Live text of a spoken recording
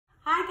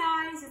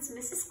guys, it's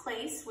Mrs.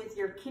 Klace with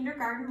your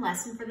kindergarten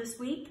lesson for this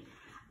week.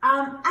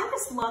 I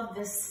just love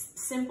this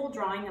simple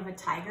drawing of a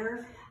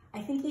tiger.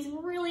 I think he's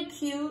really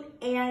cute,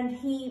 and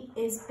he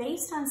is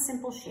based on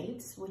simple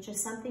shapes, which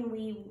is something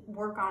we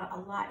work on a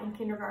lot in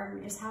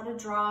kindergarten, is how to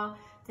draw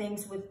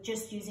things with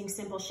just using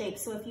simple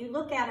shapes. So if you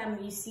look at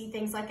them, you see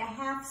things like a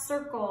half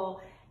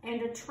circle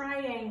and a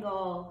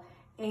triangle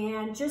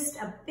and just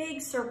a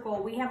big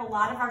circle. We have a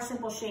lot of our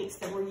simple shapes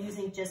that we're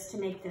using just to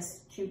make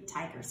this cute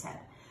tiger's head.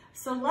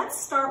 So let's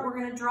start. We're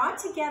going to draw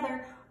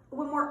together.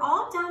 When we're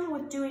all done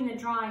with doing the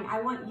drawing, I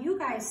want you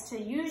guys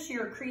to use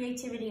your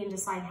creativity and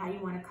decide how you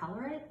want to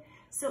color it.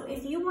 So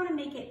if you want to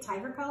make it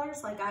tiger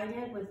colors like I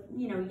did with,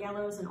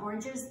 yellows and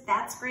oranges,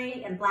 that's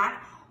great, and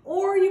black,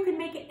 or you can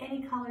make it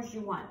any colors you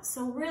want.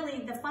 So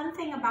really the fun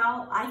thing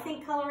about, I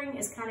think, coloring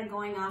is kind of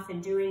going off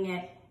and doing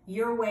it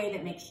your way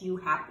that makes you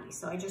happy.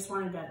 So I just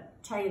wanted to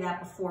tell you that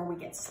before we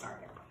get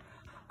started.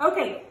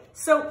 Okay,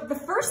 so the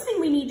first thing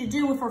we need to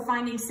do if we're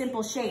finding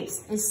simple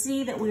shapes is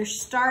see that we're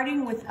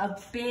starting with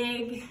a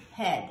big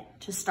head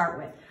to start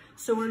with.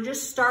 So we're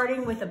just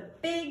starting with a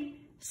big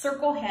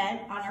circle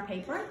head on our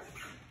paper,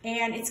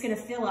 and it's gonna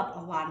fill up a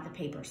lot of the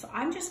paper. So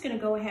I'm just gonna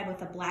go ahead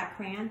with a black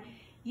crayon.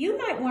 You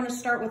might wanna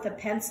start with a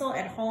pencil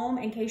at home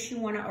in case you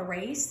wanna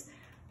erase,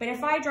 but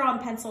if I draw in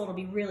pencil, it'll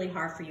be really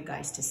hard for you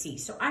guys to see.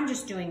 So I'm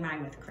just doing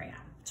mine with crayon.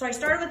 So I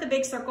started with a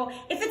big circle.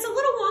 If it's a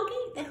little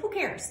wonky, then who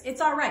cares?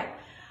 It's all right.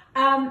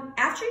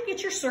 After you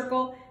get your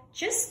circle,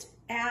 just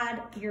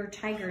add your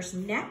tiger's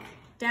neck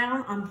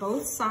down on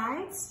both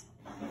sides.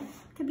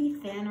 It could be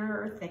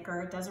thinner or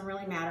thicker, it doesn't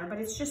really matter, but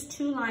it's just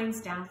 2 lines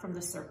down from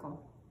the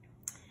circle.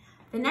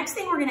 The next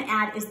thing we're gonna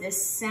add is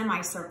this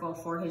semicircle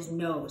for his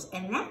nose,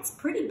 and that's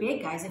pretty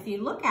big, guys. If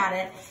you look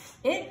at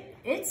it,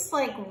 it's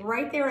like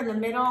right there in the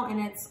middle,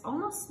 and it's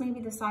almost maybe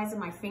the size of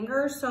my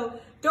finger, so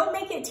don't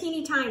make it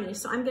teeny tiny.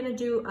 So I'm gonna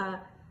do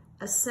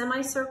a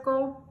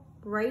semicircle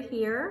right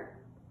here.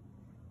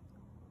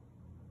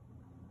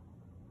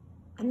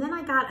 And then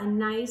I got a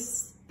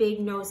nice big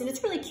nose, and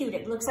it's really cute.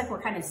 It looks like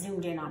we're kind of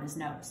zoomed in on his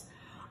nose.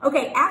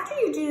 Okay, after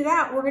you do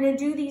that, we're gonna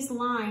do these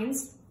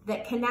lines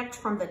that connect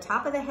from the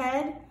top of the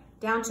head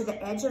down to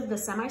the edge of the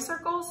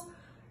semicircles.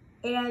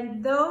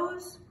 And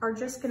those are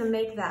just gonna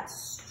make that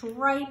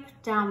stripe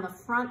down the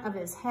front of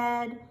his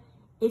head.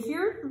 If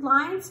your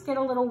lines get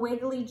a little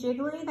wiggly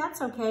jiggly,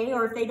 that's okay.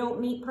 Or if they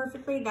don't meet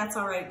perfectly, that's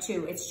all right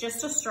too. It's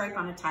just a stripe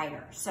on a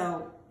tiger,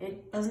 so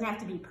it doesn't have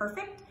to be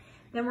perfect.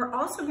 Then we're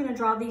also gonna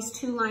draw these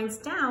 2 lines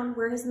down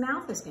where his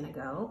mouth is gonna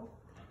go.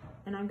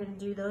 And I'm gonna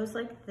do those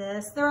like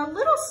this. They're a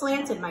little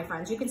slanted, my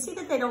friends. You can see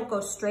that they don't go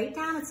straight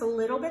down. It's a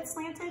little bit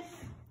slanted,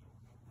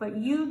 but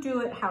you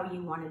do it how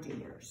you wanna do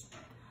yours.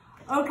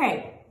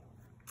 Okay,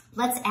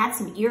 let's add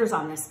some ears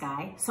on this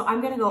guy. So I'm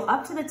gonna go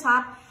up to the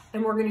top,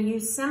 and we're gonna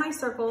use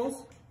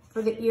semicircles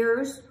for the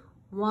ears,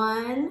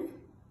 1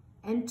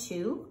 and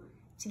 2,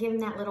 to give him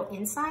that little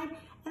inside.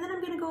 And then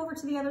I'm gonna go over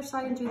to the other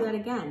side and do that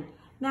again.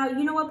 Now,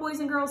 you know what, boys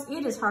and girls?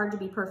 It is hard to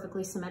be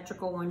perfectly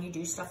symmetrical when you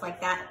do stuff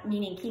like that,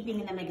 meaning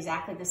keeping them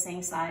exactly the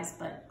same size,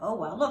 but oh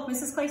well. Look,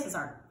 Mrs. Klace's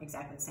aren't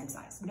exactly the same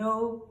size.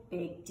 No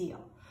big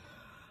deal.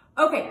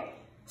 Okay,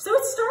 so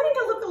it's starting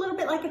to look a little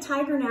bit like a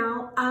tiger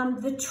now.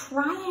 The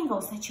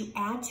triangles that you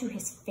add to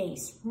his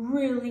face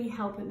really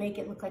help it make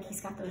it look like he's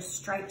got those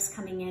stripes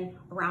coming in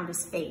around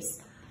his face.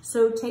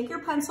 So take your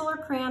pencil or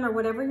crayon or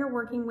whatever you're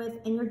working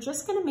with, and you're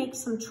just gonna make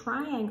some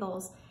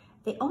triangles.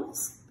 They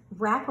almost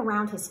wrap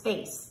around his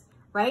face.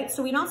 Right?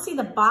 So we don't see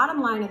the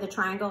bottom line of the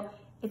triangle.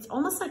 It's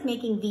almost like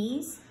making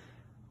these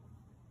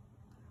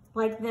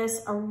like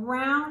this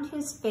around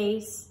his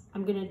face.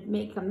 I'm gonna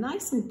make them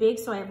nice and big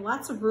so I have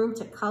lots of room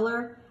to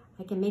color.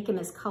 I can make them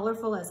as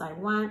colorful as I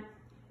want.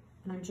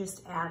 And I'm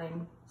just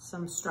adding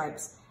some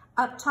stripes.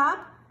 Up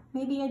top,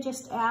 maybe I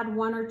just add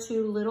 1 or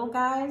 2 little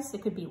guys.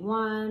 It could be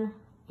 1,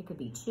 it could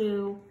be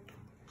 2,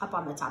 up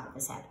on the top of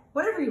his head.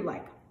 Whatever you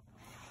like.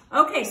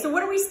 Okay, so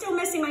what are we still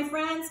missing, my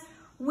friends?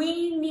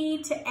 We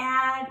need to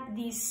add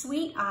these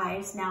sweet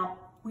eyes. Now,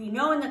 we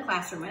know in the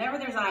classroom, whenever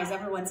there's eyes,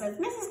 everyone says,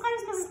 Mrs.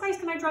 Klace,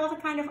 can I draw the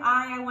kind of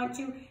eye I want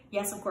to?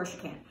 Yes, of course you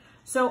can.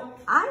 So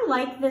I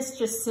like this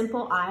just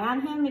simple eye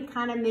on him. It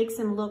kind of makes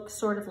him look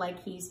sort of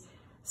like he's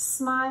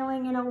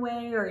smiling in a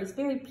way, or he's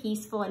very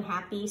peaceful and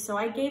happy. So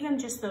I gave him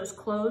just those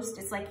closed.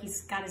 It's like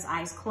he's got his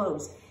eyes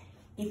closed.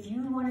 If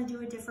you want to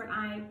do a different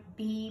eye,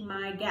 be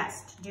my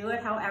guest. Do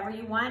it however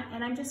you want.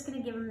 And I'm just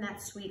going to give him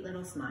that sweet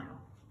little smile.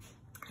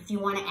 If you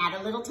want to add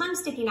a little tongue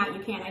sticking out,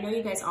 you can. I know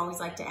you guys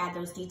always like to add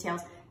those details.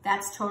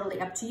 That's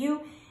totally up to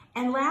you.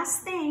 And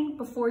last thing,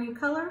 before you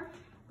color,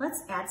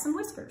 let's add some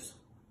whiskers.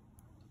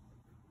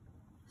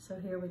 So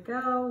here we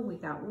go. We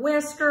got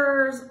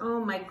whiskers.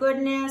 Oh my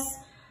goodness.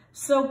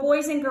 So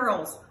boys and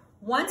girls,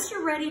 once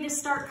you're ready to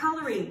start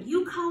coloring,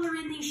 you color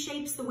in these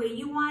shapes the way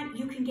you want.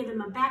 You can give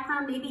him a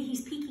background. Maybe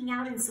he's peeking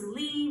out in some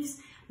leaves.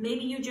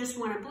 Maybe you just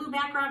want a blue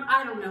background.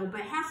 I don't know,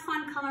 but have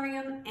fun coloring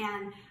them.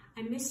 And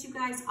I miss you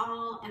guys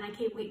all, and I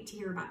can't wait to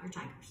hear about your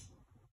tigers.